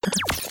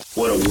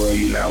What a world,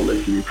 you now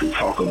listening to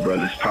Talker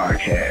Brothers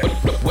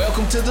Podcast.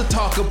 Welcome to the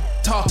Talker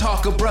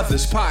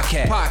Brothers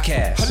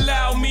Podcast.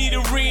 Allow me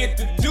to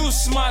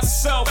reintroduce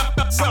myself.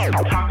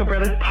 Talker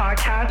Brothers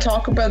Podcast.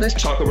 Talker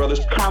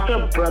Brothers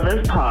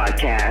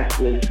Podcast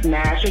with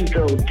Smash and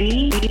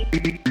Goldie.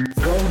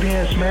 Goldie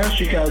and Smash,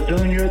 you guys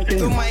doing your thing.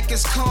 The mic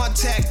is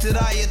contacted,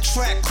 I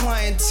attract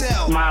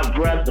clientele. My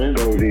brother.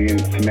 Goldie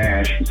and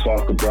Smash,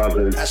 Talker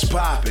Brothers. That's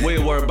poppin'. We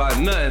ain't worried about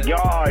nothing.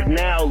 Y'all are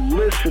now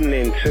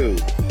listening to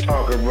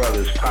Talker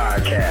Brothers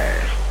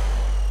Podcast.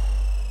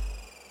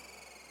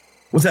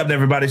 What's happening,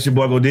 everybody? It's your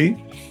boy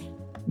Goldie.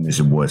 It's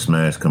your boy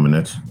Smash coming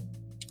at you.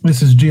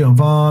 This is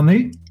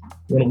Giovanni. I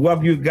want to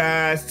welcome you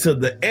guys to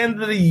the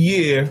end of the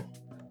year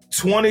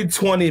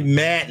 2020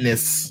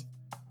 Madness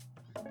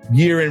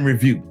year in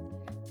review.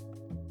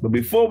 But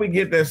before we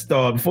get that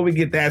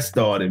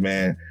started,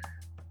 man,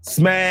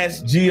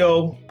 Smash,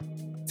 Gio,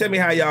 tell me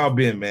how y'all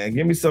been, man.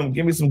 Give me some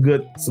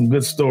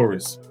good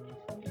stories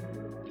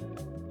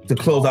to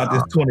close out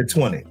this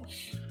 2020.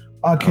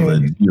 Okay. I'll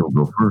let Gio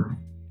go first.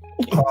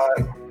 All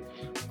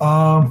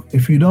right.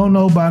 If you don't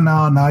know by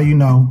now you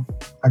know.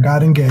 I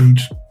got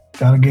engaged.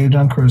 Got engaged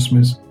on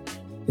Christmas.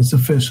 It's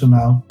official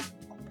now.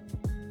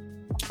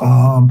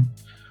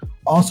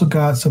 Also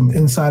got some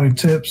insider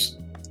tips.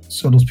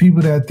 So those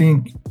people that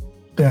think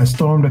that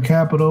stormed the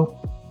Capitol,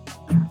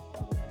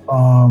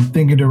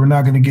 thinking that we're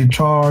not going to get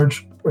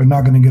charged, we're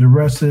not going to get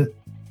arrested.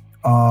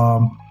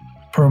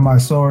 Per my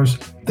source,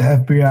 the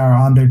FBI are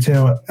on their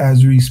tail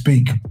as we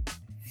speak.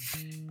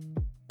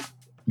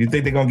 You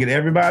think they're going to get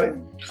everybody?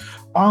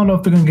 I don't know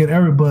if they're going to get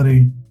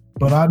everybody,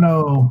 but I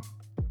know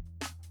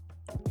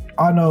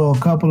a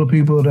couple of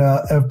people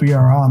that FBI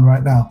are on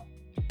right now.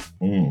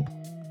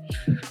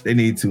 They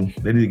need to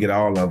get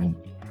all of them.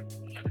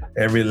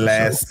 Every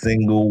last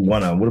single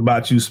one of them. What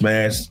about you,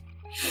 Smash?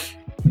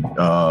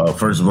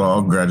 First of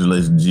all,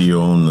 congratulations,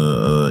 Gio, on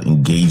the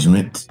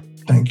engagement.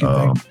 Thank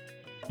you.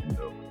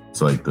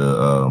 It's like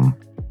the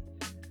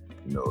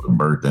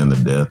birth and the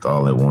death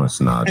all at once.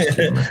 Nah, just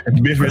kidding, man.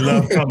 Different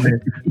love coming.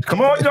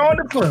 Come on, join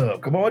the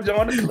club.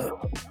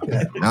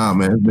 Nah,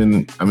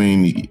 man.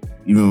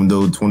 Even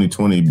though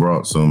 2020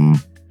 brought some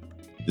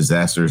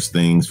disastrous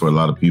things for a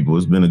lot of people,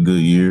 it's been a good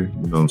year.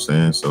 You know what I'm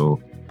saying?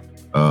 So,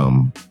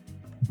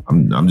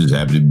 I'm just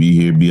happy to be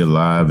here, be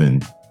alive,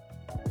 and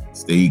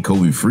stay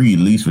COVID free at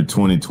least for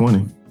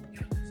 2020.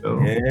 So,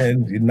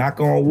 and knock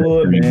on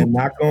wood, man.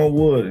 Knock on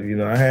wood. You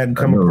know, I hadn't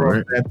come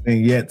across that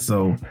thing yet,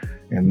 so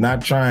I'm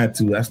not trying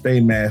to. I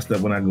stay masked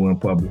up when I go in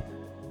public.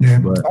 Yeah,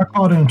 but I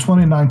caught it in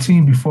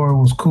 2019 before it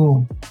was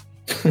cool.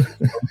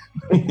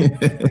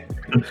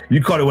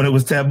 You caught it when it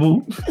was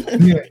taboo?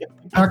 Yeah,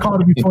 I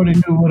caught it before they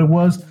knew what it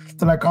was.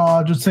 They're like,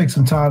 "Oh, just take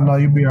some time. No,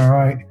 you'll be all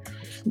right."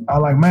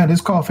 I'm like, "Man,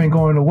 this cough ain't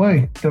going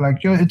away." They're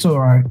like, "Yo, it's all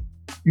right.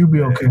 You'll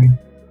be okay."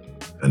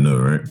 I know,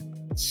 right?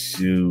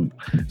 Shoot.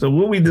 So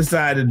what we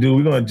decided to do,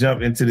 we're going to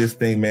jump into this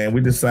thing, man.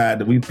 We decided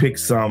that we picked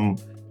some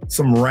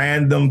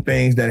random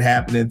things that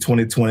happened in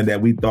 2020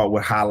 that we thought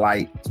were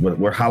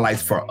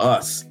highlights for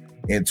us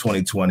in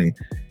 2020.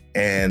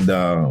 And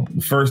the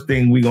first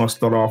thing we're going to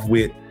start off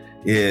with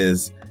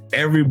is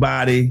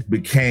everybody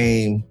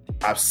became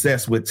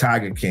obsessed with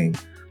Tiger King.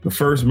 The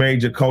first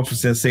major cultural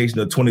sensation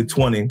of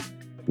 2020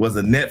 was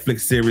a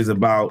Netflix series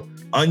about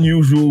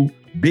unusual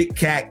big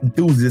cat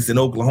enthusiasts in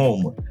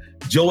Oklahoma.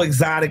 Joe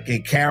Exotic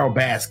and Carole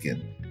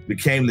Baskin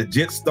became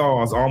legit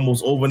stars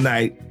almost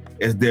overnight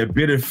as their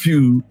bitter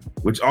feud,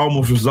 which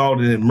almost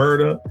resulted in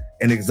murder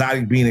and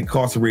Exotic being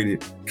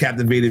incarcerated,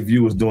 captivated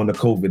viewers during the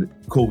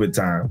COVID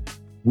time.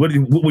 What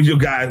was your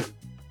guys?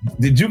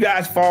 Did you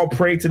guys fall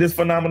prey to this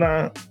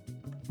phenomenon?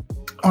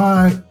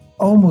 I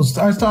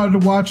started to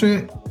watch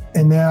it,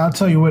 and then I'll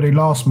tell you where they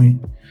lost me.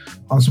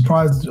 I'm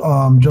surprised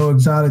Joe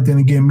Exotic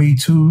didn't get Me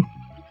Too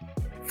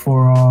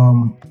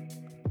for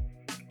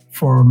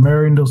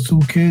marrying those two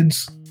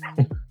kids.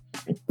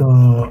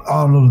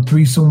 The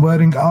threesome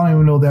wedding. I don't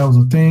even know that was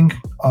a thing.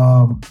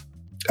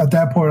 At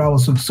that point, I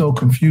was so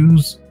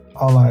confused.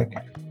 I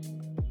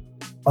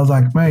was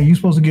like, man, you're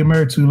supposed to get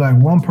married to like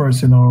one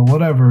person or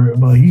whatever,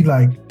 but it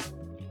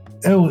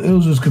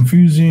was just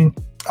confusing.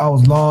 I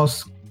was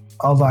lost.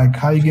 I was like,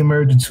 how you get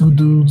married to two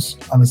dudes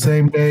on the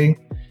same day?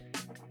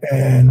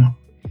 And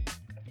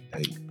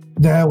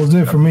that was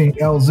it for me.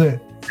 That was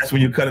it. That's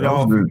when you cut it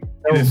off. You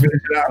didn't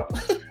finish it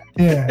out.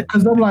 Yeah,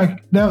 because I'm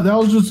like, that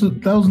was a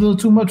little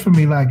too much for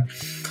me. Like,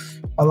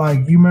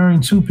 you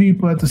marrying two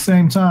people at the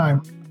same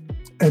time,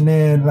 and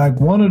then like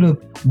one of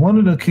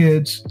the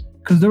kids,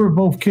 because they were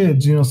both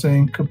kids, you know what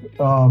I'm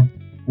saying?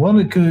 One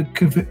of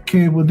the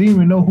kid didn't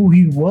even know who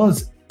he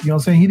was. You know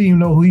what I'm saying? He didn't even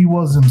know who he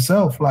was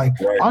himself. Like,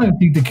 right. I didn't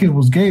think the kid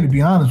was gay, to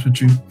be honest with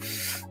you.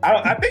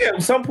 I think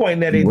at some point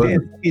that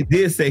he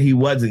did say he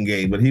wasn't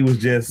gay, but he was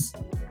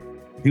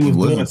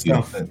doing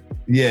something.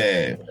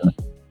 Yeah.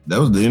 That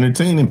was the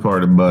entertaining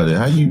part about it.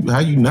 How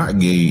you not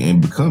gay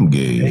and become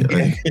gay?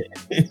 Like,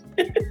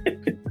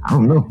 I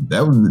don't know.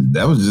 That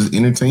was just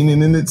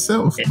entertaining in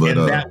itself. But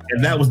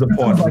that was the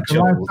part. Like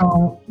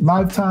a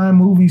Lifetime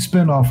movie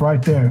spinoff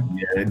right there.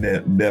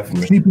 Yeah,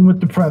 definitely. Sleeping with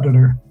the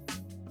Predator.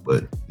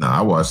 But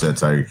I watched that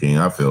Tiger King.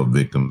 I fell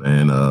victim,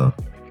 man.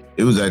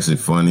 It was actually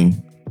funny,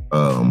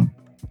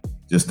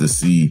 just to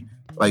see.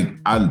 Like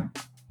I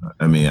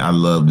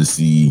love to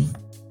see.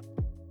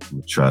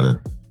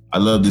 I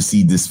love to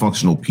see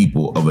dysfunctional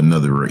people of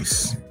another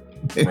race.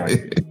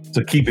 Right.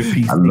 To keep it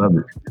peaceful. I love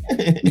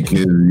it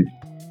because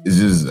it's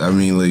just. I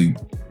mean, like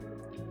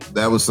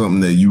that was something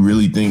that you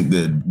really think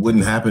that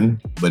wouldn't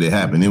happen, but it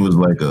happened. It was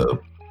like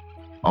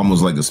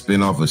almost like a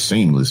spinoff of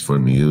Shameless for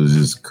me. It was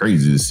just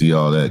crazy to see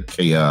all that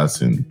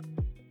chaos and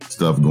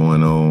stuff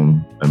going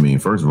on. I mean,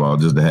 first of all,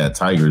 just to have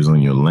tigers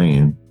on your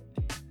land,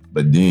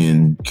 but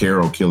then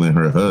Carol killing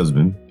her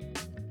husband,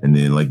 and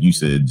then, like you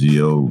said,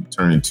 Gio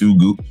turning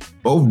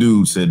both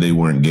dudes said they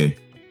weren't gay,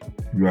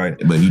 right?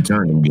 But he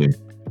turned them gay.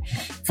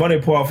 Funny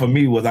part for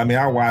me was, I mean,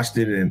 I watched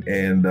it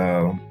and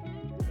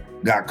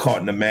got caught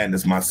in the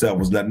madness myself.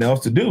 Was nothing else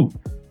to do.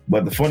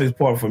 But the funniest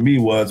part for me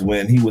was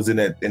when he was in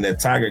that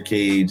tiger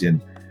cage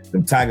and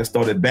the tiger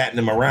started batting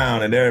him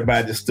around, and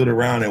everybody just stood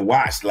around and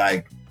watched.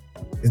 Like,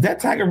 is that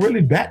tiger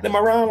really batting him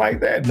around like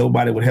that?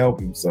 Nobody would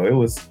help him. So it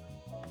was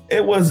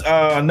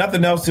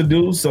nothing else to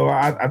do. So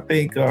I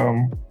think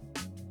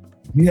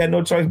he had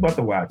no choice but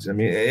to watch. I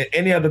mean,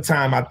 any other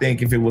time, I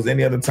think if it was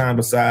any other time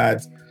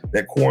besides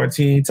that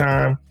quarantine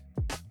time,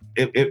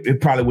 it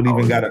probably would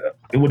even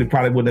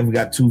probably wouldn't have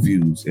got 2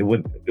 views. It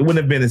wouldn't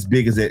have been as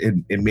big as it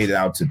made it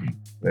out to be.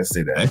 Let's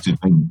say that. I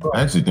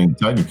actually think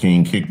Tiger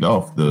King kicked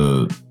off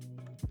the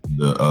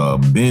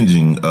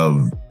binging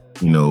of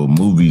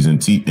movies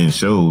and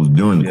shows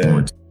during the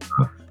quarantine.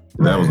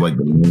 That was like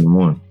the main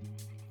one.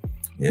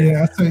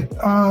 Yeah, I say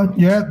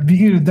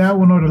either that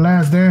one or The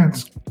Last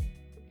Dance.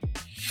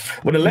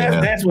 Well, The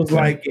Last Dance was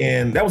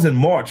that was in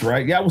March,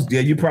 right? Yeah,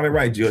 you're probably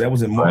right, Joe. That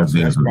was in March.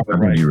 That's probably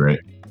right. You're right.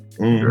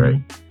 Mm-hmm. You're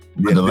right.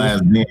 But The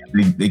Last Dance,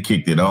 they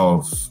kicked it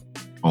off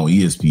on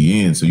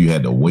ESPN, so you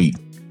had to wait,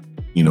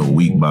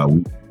 week by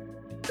week.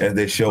 As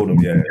they showed them,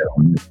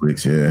 on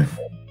Netflix, yeah.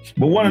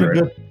 But one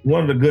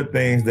of the good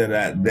things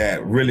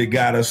that really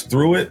got us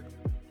through it,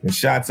 and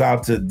shouts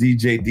out to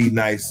DJ D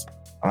Nice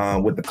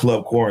with the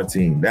Club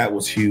Quarantine. That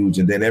was huge.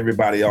 And then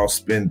everybody all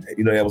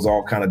there was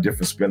all kind of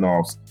different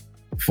spinoffs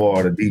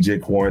for the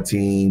DJ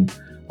Quarantine,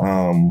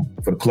 for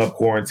the Club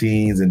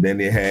Quarantines, and then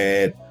they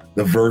had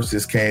the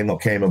Versus came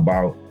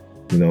about.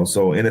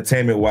 So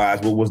entertainment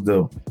wise, what was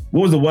the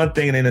one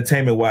thing in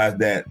entertainment wise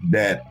that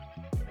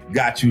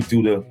got you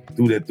through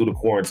the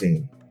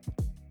quarantine?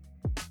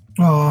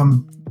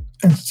 The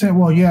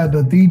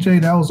DJ,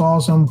 that was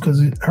awesome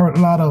because it heard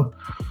a lot of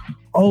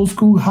old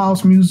school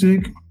house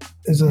music.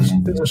 It's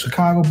a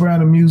Chicago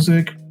brand of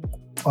music.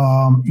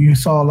 You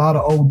saw a lot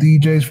of old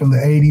DJs from the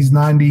 80s,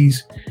 90s,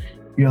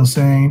 you know what I'm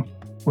saying?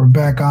 We're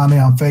back on it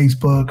on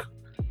Facebook.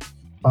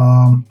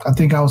 I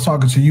think I was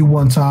talking to you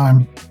one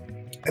time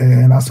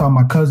and I saw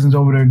my cousins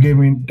over there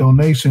giving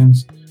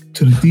donations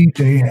to the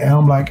DJ, and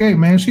I'm like, hey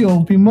man, she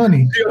owes me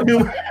money. I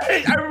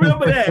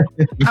remember that.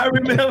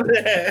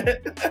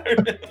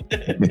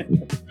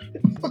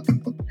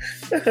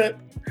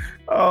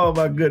 Oh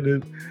my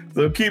goodness.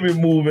 So keep it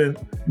moving.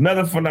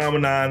 Another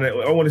phenomenon,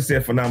 I want to say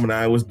a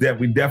phenomenon, was that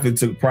we definitely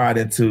took pride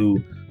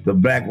into the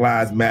Black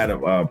Lives Matter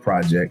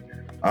project.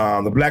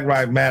 The Black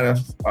Lives Matter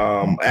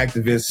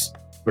activists,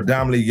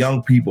 predominantly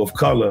young people of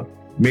color,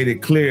 made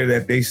it clear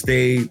that they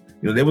stayed,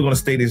 they were going to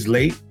stay this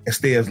late and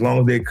stay as long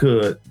as they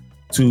could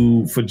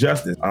for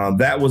justice.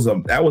 That was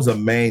a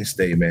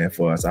mainstay, man,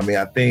 for us. I mean,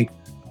 I think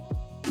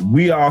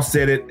we all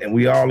said it and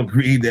we all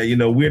agreed that,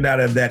 we're not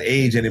at that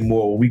age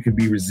anymore where we can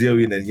be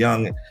resilient and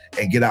young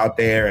and get out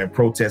there and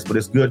protest. But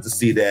it's good to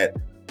see that,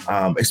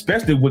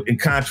 especially in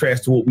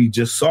contrast to what we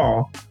just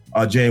saw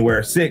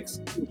January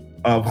 6th,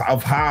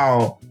 of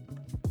how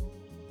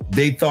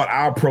they thought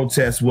our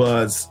protest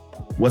was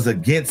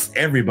against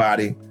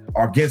everybody,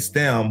 or against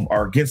them,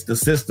 or against the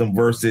system,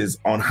 versus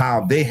on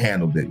how they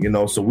handled it.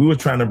 So we were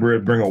trying to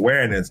bring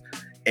awareness,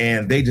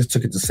 and they just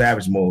took it to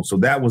savage mode. So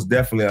that was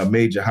definitely a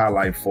major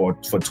highlight for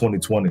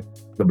 2020,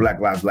 the Black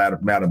Lives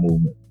Matter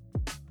movement.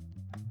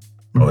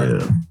 Oh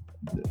yeah,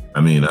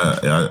 I mean,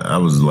 I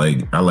was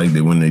like, I liked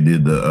it when they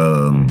did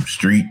the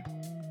street,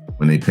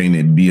 when they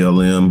painted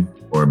BLM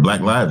or Black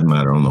Lives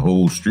Matter on the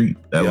whole street.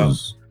 That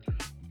was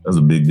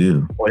a big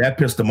deal. Boy, that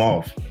pissed them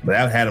off. But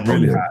that had them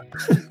really hot.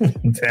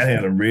 That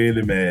had them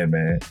really mad,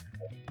 man.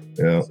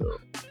 Yeah. So,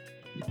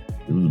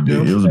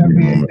 it was a big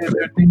moment.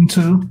 Thing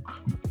too.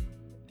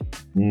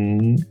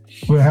 Mm-hmm.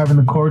 We're having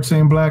the court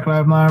saying Black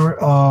Lives Matter,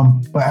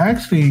 but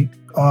actually,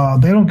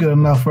 they don't get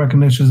enough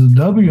recognition as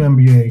the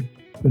WNBA.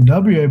 The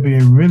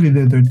WNBA really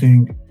did their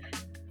thing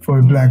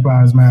for Black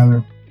Lives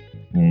Matter.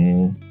 Mm-hmm.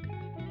 You know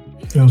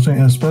what I'm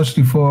saying?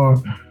 Especially for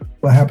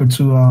what happened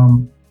to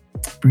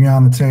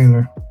Breonna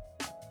Taylor.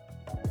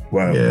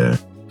 Wow. Yeah.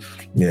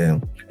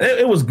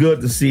 It was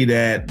good to see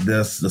that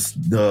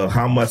the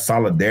how much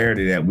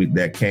solidarity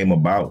that came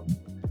about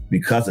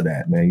because of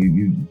that,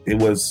 man. It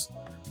was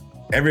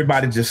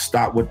everybody just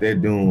stopped what they're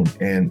doing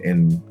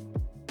and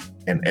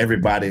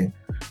everybody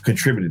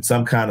contributed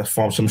some kind of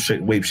form, some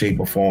way,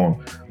 shape, or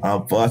form.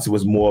 For us, it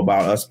was more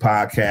about us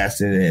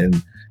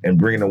podcasting and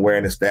bringing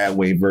awareness that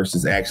way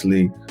versus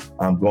actually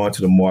going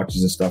to the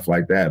marches and stuff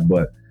like that.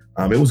 But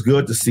it was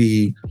good to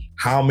see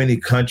how many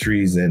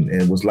countries and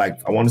it was like,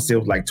 I want to say it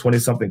was like 20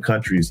 something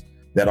countries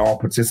that all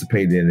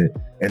participated in it,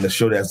 and to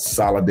show that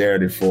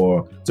solidarity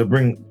to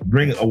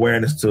bring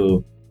awareness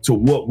to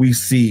what we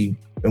see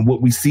and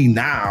what we see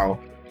now,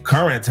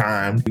 current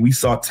time. We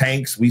saw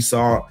tanks, we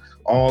saw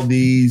all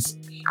these,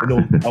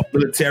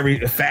 military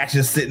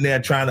factions sitting there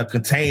trying to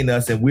contain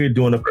us, and we're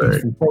doing a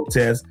peaceful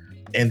protest,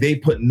 and they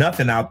put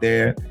nothing out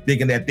there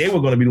thinking that they were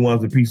going to be the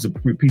ones with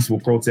peaceful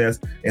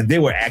protest, and they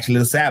were actually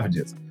the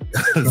savages.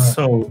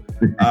 So,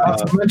 not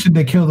to mention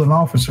they killed an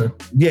officer.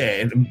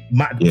 To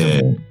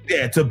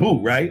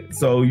boot, right?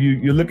 So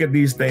you look at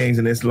these things,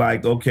 and it's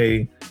like,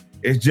 okay,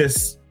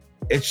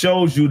 it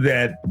shows you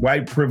that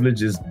white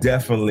privilege is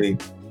definitely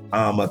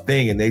a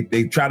thing, and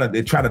they try to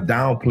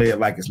downplay it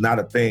like it's not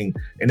a thing,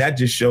 and that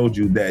just showed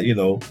you that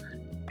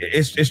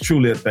it's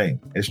truly a thing.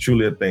 It's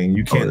truly a thing.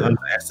 You can't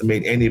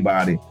underestimate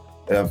anybody.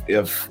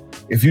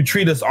 If you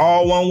treat us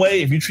all one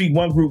way, if you treat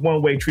one group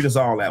one way, treat us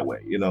all that way.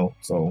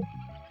 So.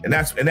 And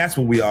that's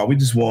what we are. We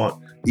just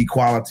want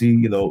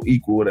equality,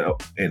 equal.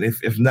 And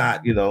if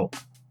not,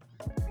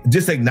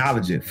 just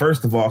acknowledge it.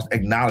 First of all,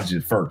 acknowledge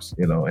it first,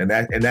 and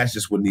that's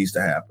just what needs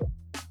to happen.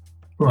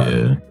 Right.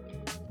 Yeah.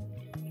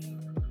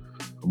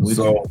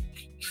 So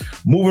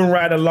moving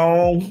right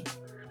along,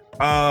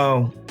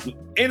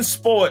 in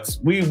sports,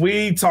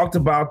 we talked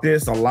about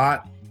this a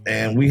lot,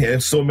 and we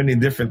have so many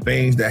different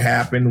things that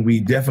happened. We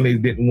definitely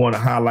didn't want to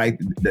highlight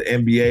the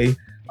NBA.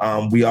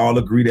 We all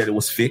agree that it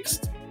was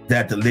fixed.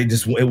 That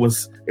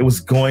it was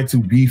going to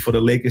be for the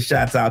Lakers.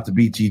 Shouts out to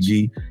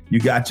BTG. You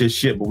got your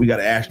shit, but we got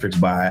an asterisk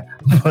by it.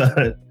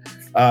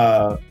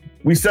 But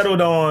we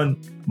settled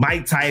on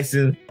Mike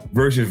Tyson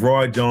versus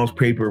Roy Jones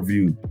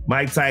pay-per-view.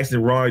 Mike Tyson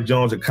and Roy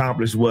Jones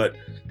accomplished what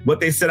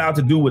they set out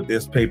to do with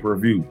this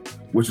pay-per-view,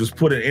 which was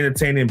put an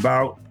entertaining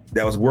bout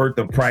that was worth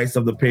the price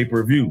of the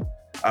pay-per-view.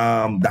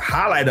 The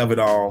highlight of it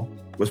all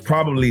was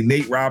probably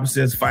Nate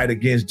Robinson's fight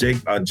against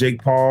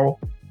Jake Paul,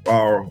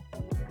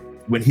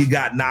 when he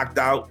got knocked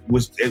out.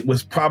 It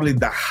was probably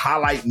the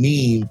highlight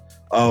meme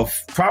of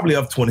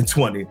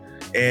 2020,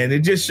 and it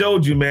just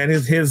showed you, man,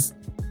 his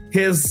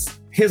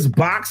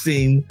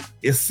boxing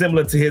is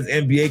similar to his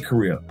NBA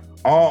career,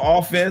 all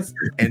offense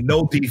and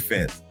no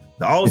defense.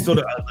 Also,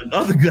 the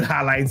other good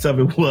highlights of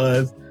it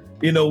was,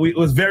 it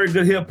was very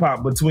good hip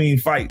hop between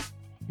fights,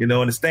 and the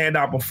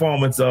standout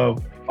performance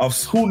of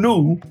who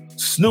knew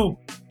Snoop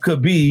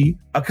could be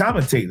a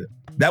commentator.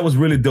 That was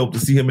really dope to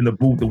see him in the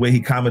booth, the way he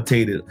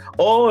commentated.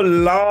 Oh,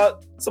 Lord,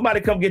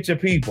 somebody come get your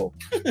people.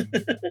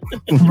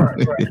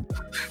 Right.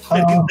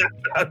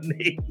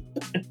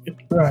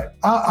 Right.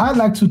 I'd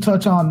like to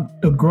touch on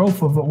the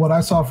growth of what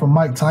I saw from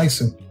Mike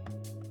Tyson.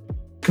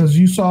 Because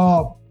you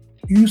saw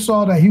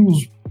that he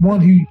was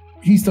one,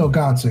 he still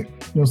got it. You know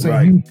what I'm saying?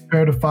 Right. He was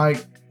prepared to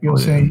fight. You know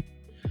what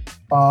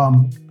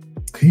I'm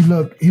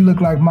saying? He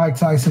looked like Mike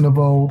Tyson of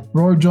old.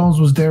 Roy Jones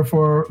was there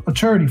for a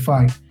charity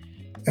fight.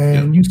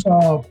 And you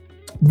saw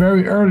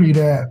very early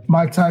that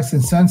Mike Tyson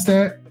sensed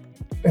that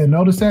and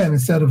noticed that, and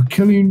instead of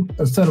killing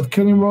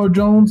Roy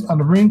Jones on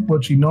the ring,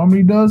 which he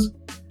normally does,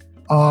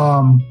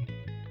 or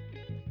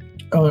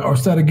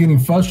instead of getting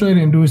frustrated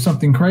and doing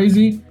something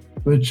crazy,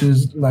 which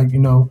is like,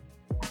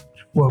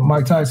 what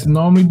Mike Tyson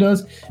normally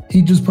does,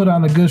 he just put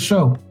on a good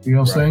show. You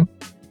know what I'm saying?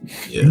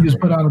 Yeah. He just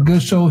put on a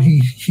good show.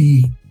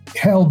 He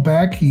held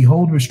back, he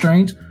held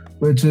restraint,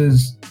 which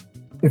is,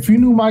 if you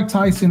knew Mike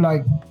Tyson,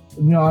 like,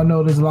 I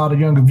know there's a lot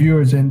of younger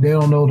viewers and they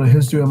don't know the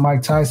history of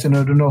Mike Tyson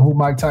or don't know who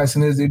Mike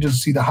Tyson is. They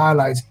just see the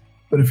highlights.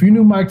 But if you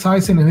knew Mike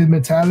Tyson and his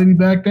mentality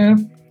back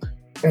then,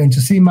 and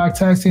to see Mike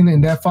Tyson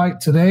in that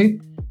fight today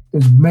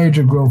is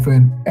major growth,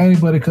 and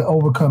anybody could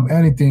overcome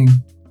anything.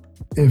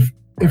 If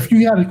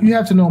you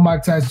have to know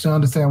Mike Tyson to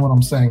understand what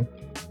I'm saying.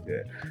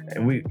 Yeah,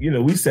 and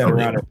we sat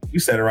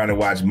around and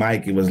watched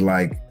Mike. It was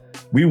like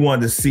we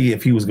wanted to see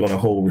if he was going to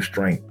hold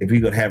restraint, if he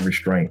could have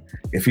restraint,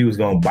 if he was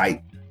going to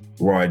bite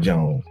Roy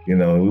Jones. We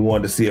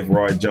wanted to see if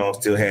Roy Jones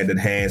still had that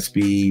hand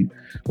speed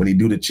when he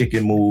do the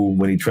chicken move,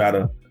 when he try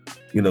to,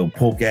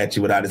 poke at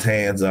you without his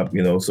hands up,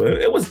 So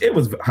it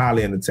was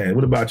highly entertaining.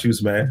 What about you,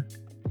 man?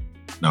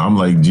 No, I'm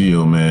like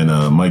Gio,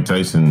 man. Mike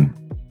Tyson,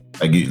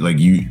 like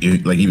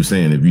he was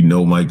saying, if you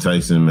know Mike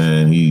Tyson,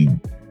 man, he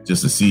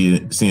just to see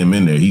him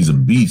in there, he's a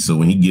beast. So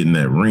when he get in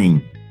that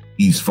ring,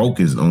 he's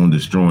focused on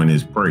destroying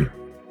his prey,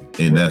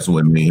 and that's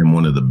what made him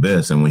one of the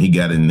best. And when he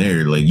got in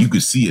there, like you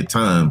could see at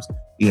times,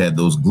 he had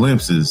those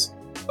glimpses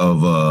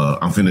of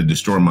I'm finna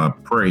destroy my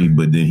prey,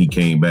 but then he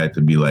came back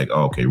to be like,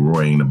 oh, okay,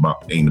 Roy ain't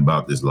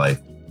about this life,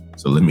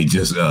 so let me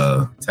just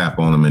tap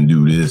on him and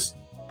do this,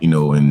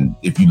 And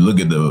if you look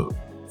at the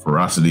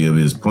ferocity of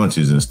his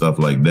punches and stuff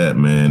like that,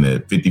 man,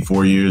 at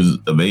 54 years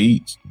of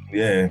age,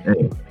 yeah,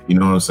 you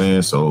know what I'm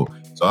saying. So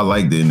I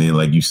liked it, and then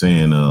like you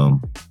saying,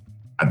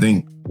 I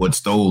think what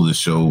stole the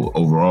show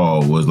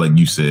overall was, like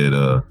you said,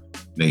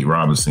 Nate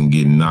Robinson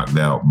getting knocked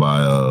out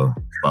by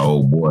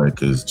old boy,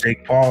 because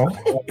Jake Paul.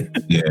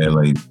 Yeah,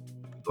 like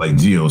like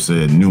Gio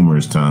said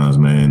numerous times,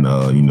 man,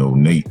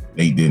 Nate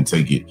didn't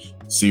take it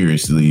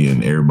seriously,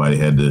 and everybody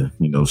had to,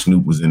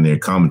 Snoop was in there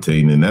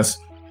commentating, and that's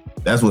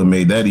what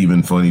made that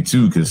even funny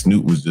too, because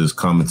Snoop was just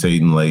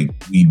commentating like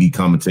we'd be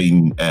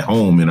commentating at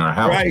home in our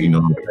house, Right.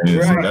 So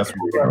that's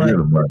what we're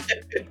real about.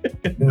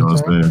 You know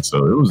what I'm saying?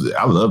 So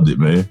I loved it,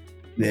 man.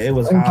 Yeah, it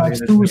was It was highly like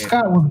Stuart entertaining.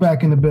 Scott was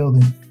back in the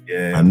building.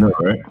 Yeah, I know,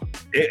 right?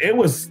 it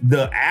was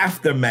the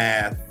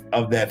aftermath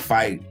of that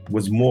fight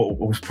was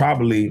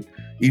probably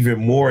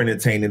even more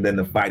entertaining than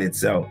the fight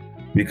itself,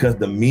 because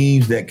the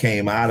memes that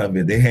came out of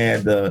it, they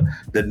had the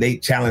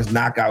Nate challenge,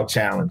 knockout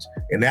challenge,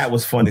 and that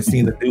was funny.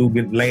 Seeing the dude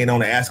been laying on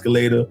the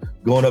escalator,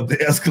 going up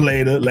the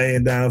escalator,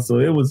 laying down. So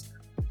it was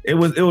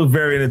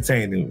very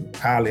entertaining,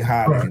 highly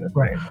entertaining.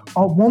 Right.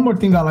 Oh, one more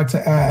thing I'd like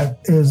to add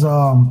is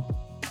that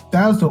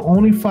was the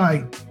only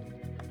fight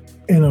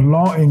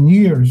in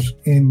years,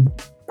 in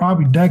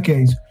probably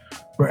decades,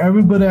 where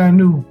everybody I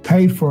knew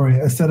paid for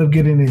it instead of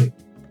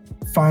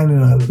finding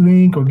a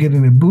link or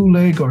getting a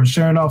bootleg or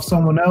sharing off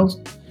someone else.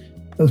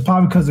 It was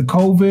probably because of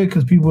COVID,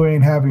 because people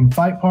ain't having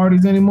fight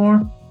parties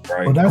anymore.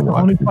 Right. But that's the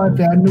only fight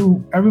that I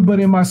knew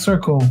everybody in my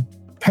circle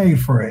paid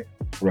for it.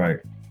 Right.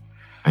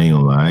 I ain't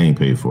gonna lie, I ain't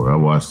paid for it. I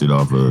watched it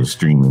off of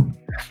streaming.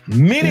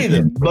 Me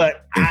neither,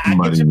 but I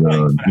get your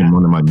point. in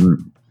one of my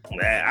group.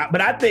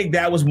 But I think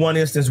that was one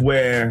instance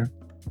where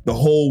the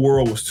whole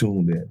world was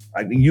tuned in.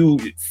 Like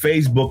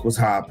Facebook was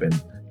hopping,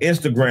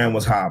 Instagram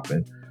was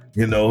hopping,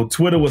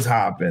 Twitter was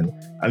hopping.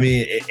 I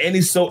mean,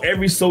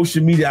 every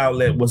social media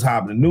outlet was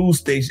hopping, news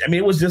station. I mean,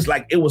 it was just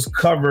like it was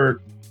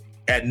covered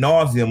ad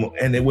nauseum,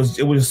 and it was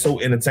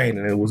so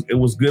entertaining. It was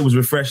good. It was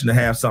refreshing to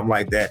have something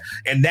like that.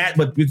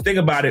 But you think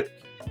about it,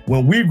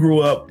 when we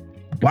grew up,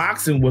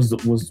 boxing was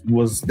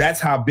that's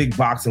how big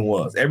boxing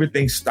was.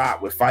 Everything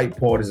stopped with fight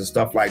parties and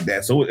stuff like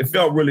that. So it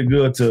felt really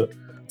good to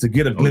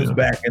get a glimpse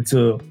back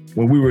into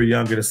when we were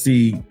younger, to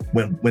see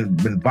when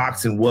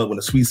boxing was, when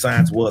the sweet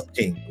science was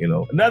king.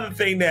 Another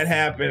thing that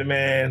happened,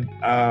 man,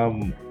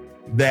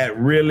 that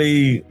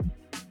really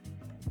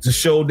to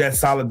show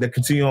that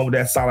continue on with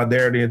that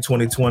solidarity in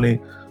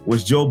 2020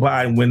 was Joe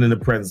Biden winning the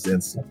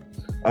presidency.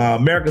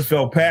 Americans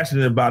felt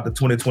passionate about the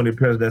 2020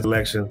 presidential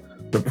election.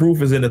 The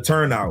proof is in the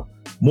turnout.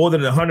 More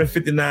than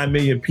 159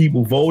 million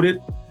people voted.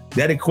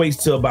 That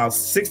equates to about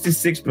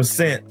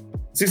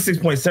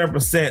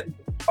 66.7%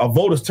 of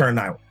voters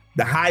turnout,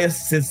 the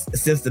highest since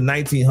the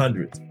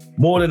 1900s.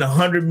 More than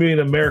 100 million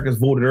Americans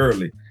voted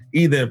early,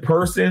 either in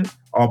person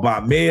or by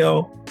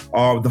mail,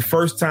 or the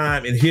first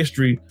time in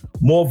history,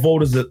 more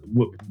voters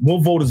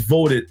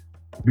voted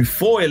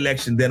before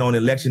election than on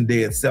election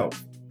day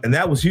itself, and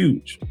that was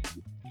huge.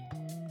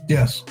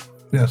 Yes,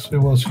 it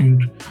was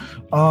huge.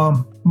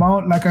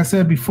 Like I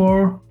said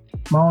before,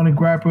 my only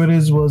gripe with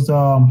it was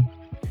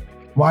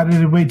why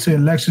did it wait till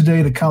election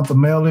day to count the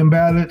mail-in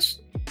ballots?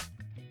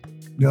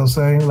 You know what I'm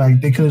saying? Like,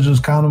 they could have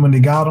just counted them when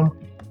they got them.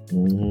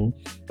 Mm-hmm.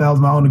 That was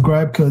my only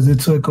gripe, because it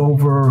took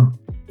over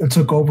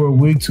a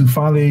week to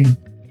finally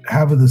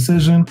have a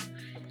decision.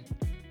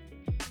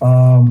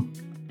 That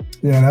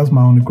was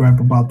my only gripe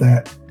about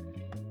that.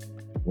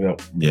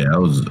 Yep. Yeah, I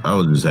was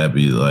just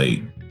happy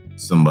like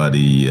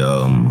somebody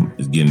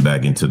is getting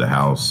back into the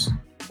House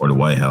or the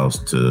White House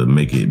to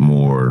make it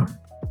more,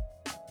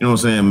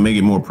 make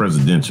it more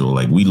presidential.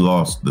 Like, we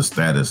lost the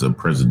status of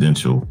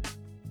presidential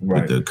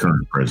with the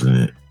current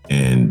president,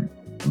 and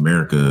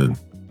America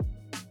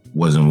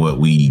wasn't what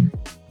we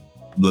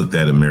looked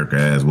at America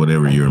as,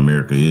 whatever your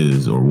America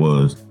is or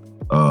was.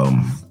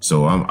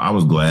 So I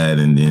was glad,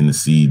 and then to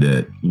see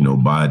that,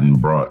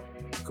 Biden brought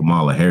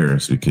Kamala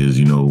Harris, because,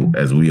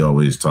 as we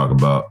always talk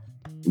about,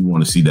 we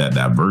want to see that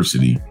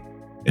diversity.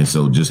 And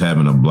so just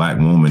having a black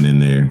woman in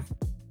there,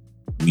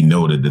 we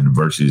know that the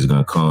diversity is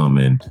going to come.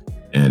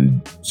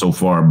 And so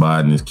far,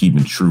 Biden is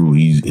keeping true.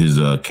 His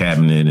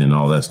cabinet and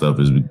all that stuff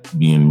is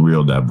being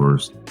real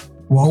diverse.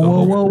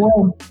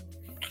 Whoa.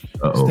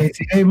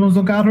 Stacey Abrams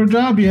don't got her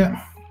job yet.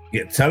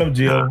 Yeah, tell him,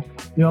 Jill.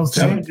 You know what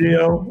I'm saying?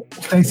 Jill.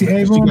 Stacey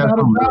Abrams got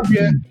her job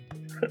yet.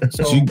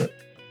 So,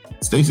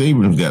 Stacey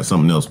Abrams got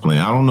something else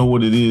playing. I don't know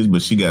what it is,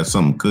 but she got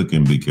something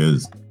cooking,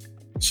 because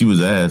she was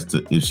asked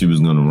if she was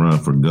going to run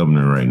for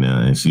governor right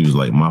now. And she was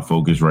like, my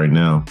focus right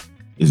now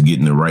is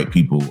getting the right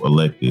people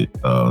elected.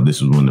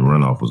 This was when the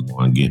runoff was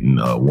going, getting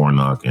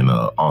Warnock and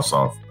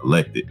Ossoff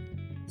elected.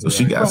 So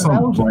she got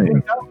something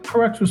playing. That was a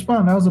correct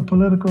response. That was a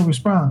political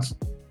response,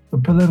 the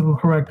political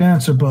correct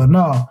answer. But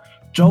no,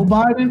 Joe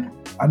Biden,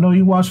 I know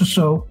you watch the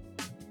show.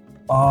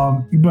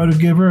 You better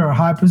give her a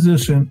high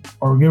position,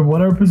 or give her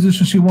whatever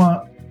position she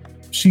wants.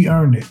 She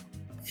earned it.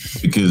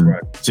 Because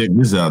check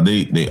this out,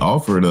 they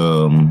offered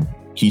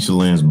Keisha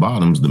Lance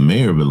Bottoms the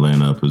mayor of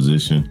Atlanta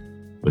position,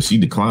 but she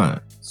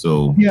declined.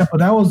 So yeah, but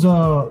that was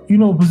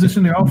what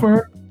position they offered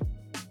her?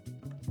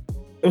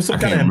 It was some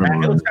type of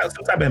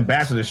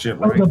ambassadorship,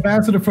 right? It was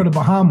ambassador for the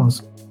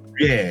Bahamas.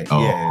 Yeah.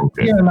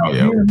 Okay. Yeah, like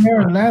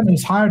mayor of Atlanta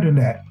is higher than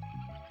that.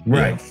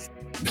 Right. So,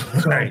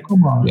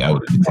 come on. Yeah, I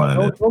would decline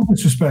that. Don't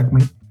disrespect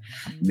me.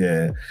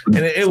 Yeah, and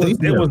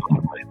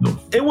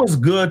it was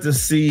good to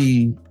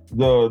see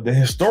the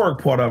historic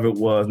part of it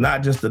was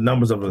not just the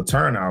numbers of the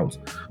turnouts,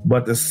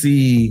 but to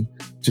see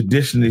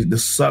traditionally the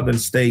southern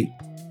state,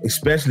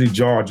 especially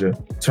Georgia,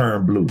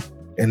 turn blue.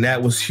 And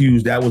that was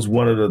huge. That was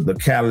one of the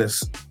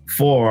catalysts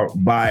for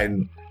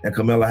Biden and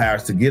Kamala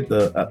Harris to get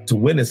to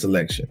win this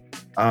election.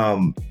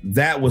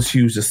 That was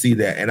huge to see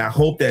that. And I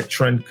hope that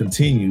trend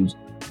continues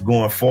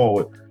going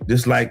forward.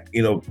 Just like,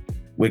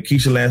 with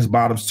Keisha Lance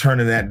Bottoms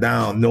turning that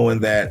down, knowing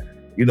that,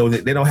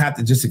 they don't have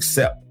to just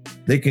accept.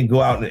 They can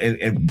go out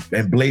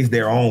and blaze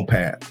their own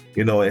path,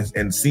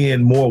 and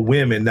seeing more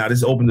women. Now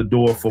this opened the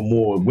door for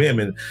more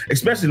women,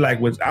 especially like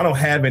I don't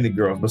have any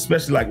girls, but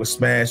especially like with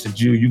Smash and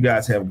Jew, you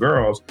guys have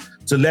girls,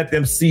 to let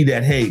them see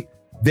that, hey,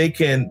 they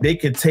can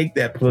take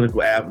that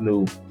political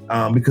avenue,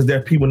 because there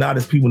are people now.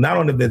 There's people not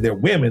only that they're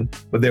women,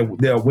 but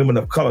there are women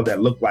of color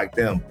that look like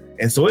them,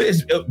 and so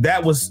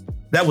that was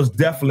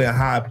definitely a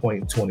high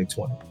point in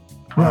 2020.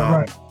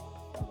 Right.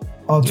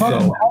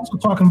 Also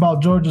talking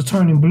about Georgia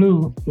turning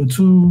blue, the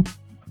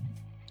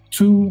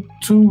two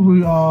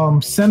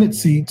Senate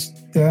seats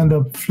that end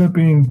up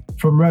flipping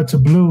from red to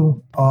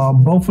blue.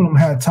 Both of them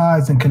had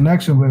ties and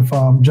connection with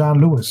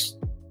John Lewis.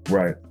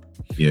 Right.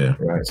 Yeah.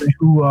 Right.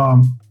 Who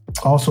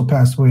also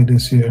passed away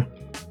this year.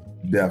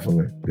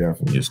 Definitely.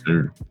 Yes,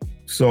 sir.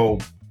 So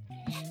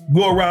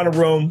go around the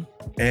room,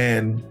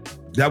 and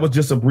that was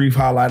just a brief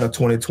highlight of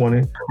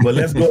 2020. But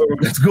let's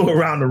go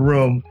around the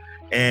room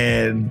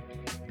and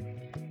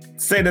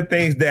say the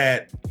things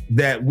that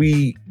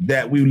we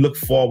look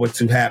forward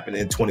to happen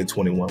in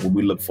 2021. What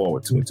we look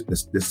forward to into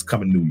this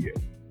coming new year.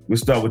 We'll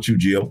start with you,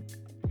 Jill.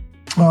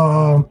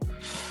 One,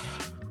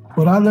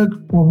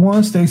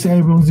 Stacey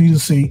Abrams needs a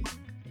seat.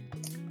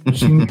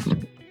 She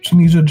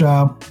needs a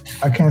job.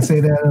 I can't say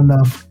that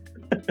enough.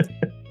 You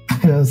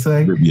know what I'm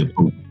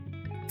saying?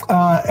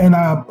 And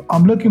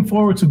I'm looking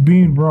forward to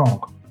being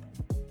wrong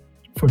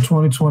for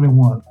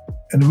 2021.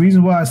 And the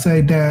reason why I say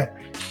that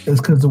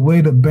is because the way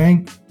the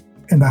bank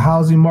and the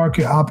housing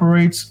market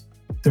operates,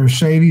 they're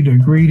shady, they're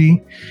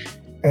greedy,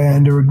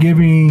 and they're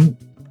giving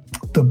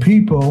the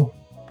people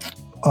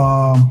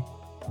a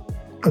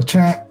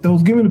chance. They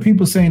was giving the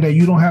people saying that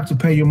you don't have to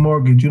pay your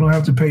mortgage, you don't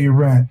have to pay your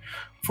rent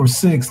for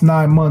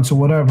 6-9 months or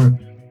whatever.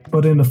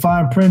 But in the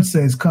fine print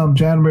says come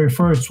January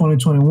 1st,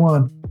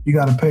 2021, you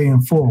got to pay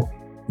in full.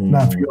 Mm-hmm.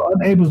 Now, if you're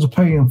unable to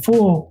pay in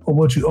full or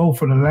what you owe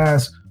for the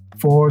last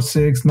 4,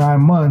 6,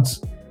 9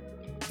 months,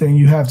 then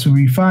you have to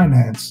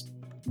refinance,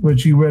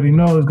 which you already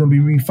know is going to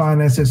be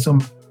refinanced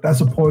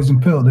that's a poison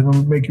pill. They're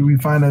going to make you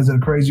refinance at a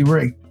crazy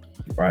rate.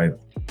 Right.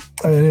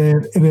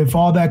 And if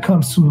all that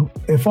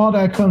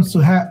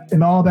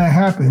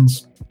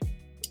happens,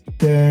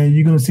 then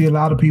you're going to see a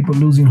lot of people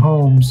losing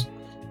homes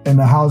and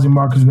the housing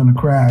market is going to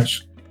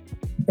crash.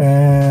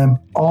 And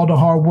all the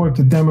hard work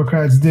the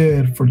Democrats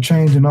did for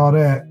change and all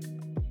that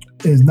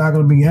is not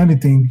going to be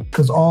anything,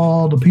 because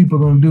all the people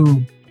are going to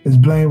do is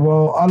blame,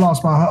 well, I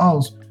lost my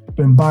house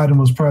when Biden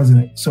was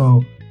president,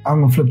 so I'm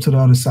going to flip to the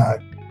other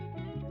side.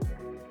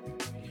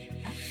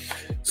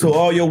 So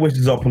all your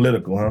wishes are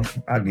political, huh?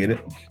 I get it.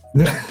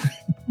 Yeah.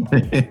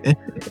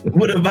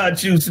 What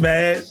about you,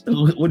 Smash?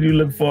 What do you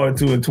look forward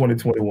to in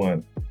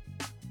 2021?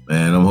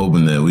 Man, I'm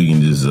hoping that we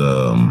can just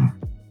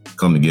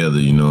come together,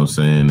 you know what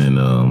I'm saying,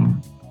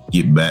 and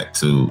get back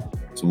to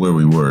where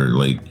we were,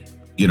 like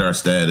get our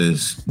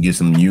status, get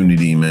some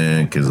unity,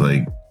 man, because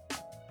like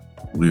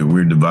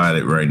we're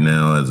divided right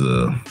now as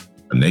a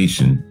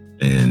nation,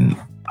 and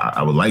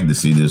I would like to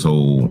see this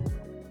whole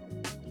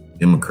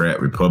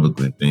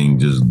Democrat-Republican thing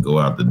just go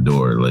out the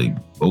door. Like,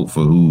 vote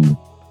for who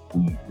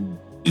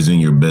is in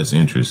your best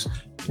interest.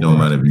 It don't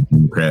matter if you're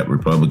Democrat,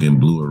 Republican,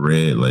 blue or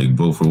red. Like,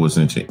 vote for what's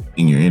in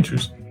your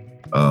interest.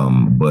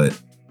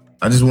 But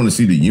I just want to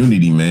see the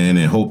unity, man,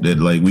 and hope that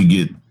like we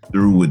get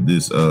through with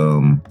this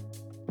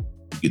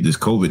get this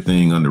COVID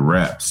thing under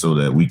wraps so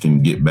that we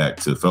can get back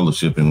to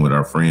fellowshipping with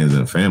our friends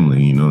and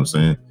family. You know what I'm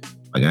saying?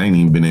 Like, I ain't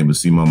even been able to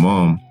see my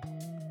mom,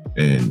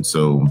 and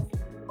so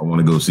I want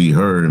to go see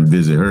her and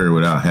visit her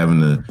without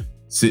having to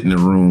sit in a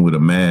room with a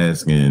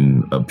mask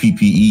and a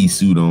PPE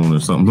suit on or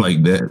something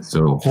like that.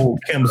 So whole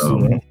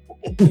chemistry.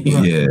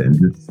 Yeah, and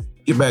just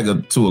get back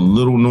to a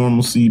little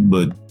normalcy,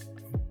 but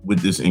with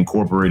this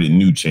incorporated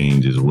new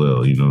change as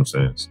well. You know what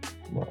I'm saying?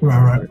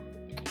 Right.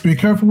 Be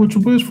careful what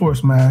you wish for,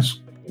 Smash.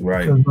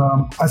 Right.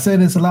 I say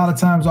this a lot of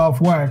times off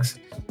wax.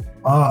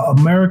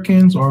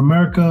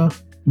 America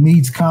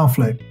needs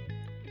conflict.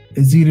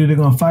 It's either they're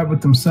going to fight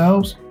with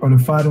themselves or they're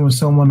fighting with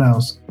someone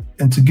else.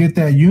 And to get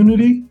that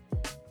unity,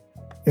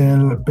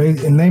 in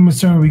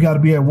layman's terms, we got to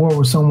be at war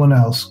with someone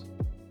else.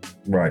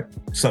 Right.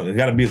 So there's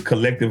got to be a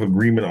collective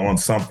agreement on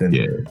something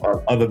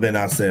other than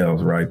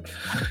ourselves, right?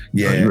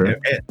 Yeah. Right.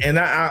 And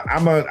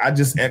I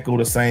just echo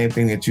the same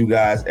thing that you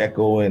guys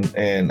echo,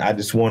 and I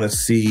just want to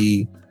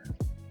see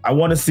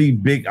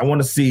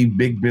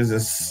big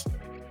business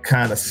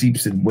kind of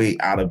seeps its way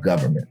out of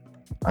government,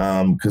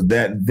 because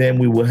then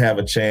we will have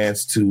a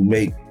chance to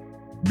make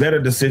better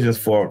decisions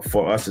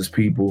for us as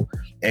people.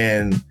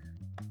 And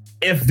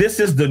if this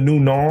is the new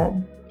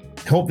norm,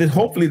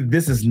 hopefully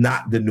this is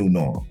not the new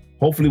norm.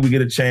 hopefully we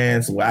get a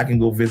chance where I can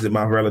go visit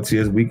my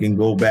relatives. We can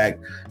go back,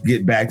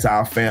 get back to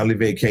our family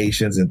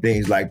vacations and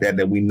things like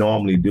that we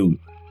normally do.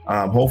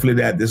 Hopefully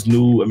that this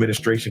new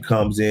administration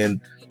comes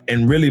in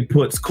and really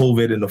puts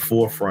COVID in the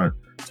forefront,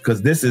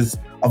 because this is,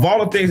 of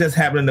all the things that's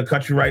happening in the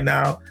country right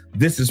now,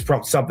 this is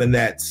from something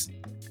that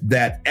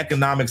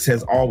economics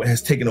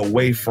has taken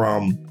away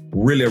from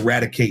really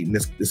eradicating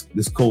this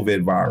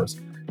COVID virus.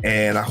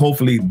 And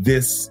hopefully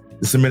this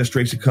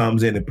administration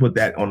comes in and put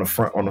that on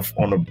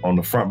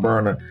the front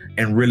burner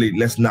and really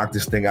let's knock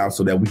this thing out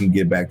so that we can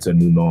get back to a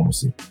new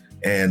normalcy.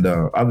 And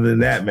other than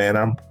that, man,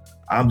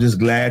 I'm just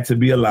glad to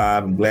be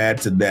alive. I'm glad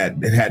that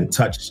it hadn't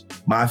touched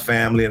my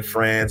family and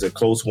friends and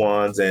close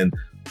ones, and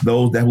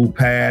those who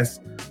passed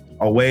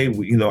away.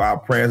 Our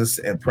prayers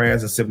and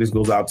sympathies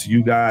goes out to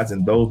you guys,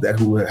 and those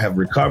who have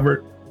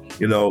recovered.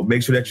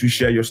 Make sure that you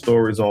share your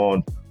stories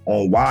on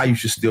why you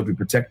should still be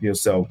protecting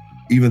yourself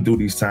even through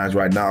these times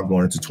right now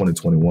going into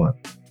 2021.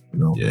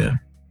 Yeah.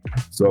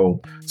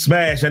 So,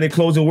 Smash, any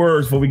closing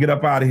words before we get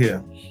up out of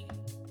here?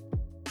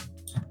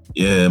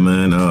 Yeah,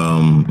 man.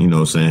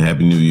 Saying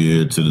Happy New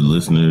Year to the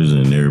listeners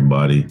and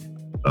everybody.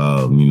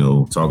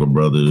 Talker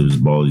Brothers,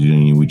 Ballers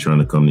Union, we trying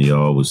to come to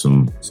y'all with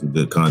some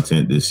good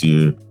content this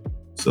year.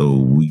 So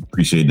we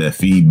appreciate that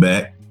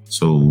feedback.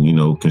 So,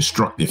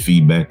 constructive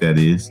feedback, that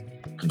is.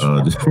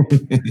 But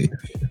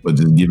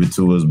just give it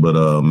to us.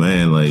 But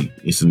man, like,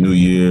 it's a new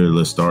year.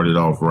 Let's start it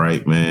off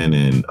right, man.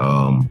 And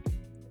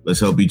let's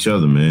help each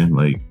other, man.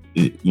 Like,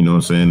 you know what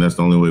I'm saying? That's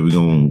the only way we're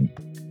going to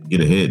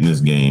get ahead in this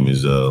game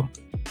is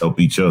help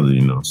each other,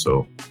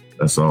 So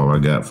that's all I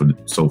got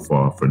so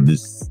far for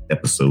this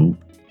episode.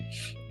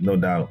 No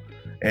doubt.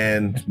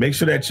 And make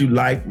sure that you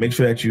like, make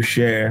sure that you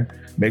share,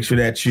 make sure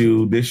that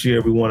this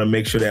year we want to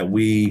make sure that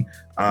we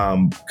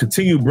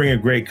continue bringing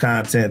great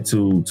content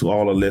to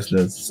all the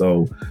listeners.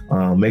 So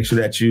make sure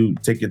that you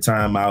take your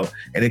time out,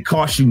 and it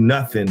costs you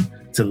nothing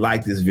to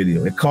like this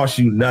video. It costs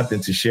you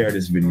nothing to share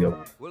this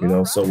video,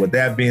 So with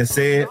that being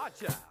said,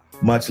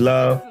 much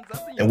love,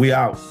 and we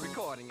out.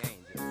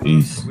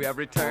 Peace. We have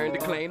returned to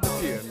claim the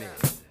pyramid.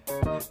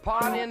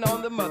 Partying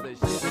on the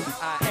mothership.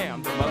 I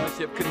am the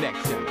Mothership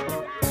Connection.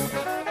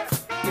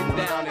 Getting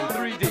down in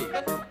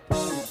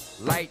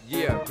 3D. Light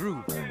year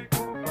groove.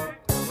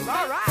 Well,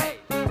 all right.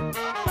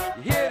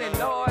 You hear the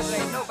noise?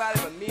 Ain't nobody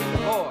but me and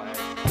the boys.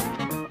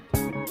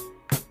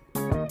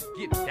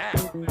 Get down.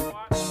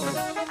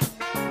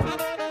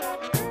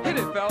 Hit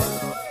it,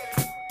 fellas.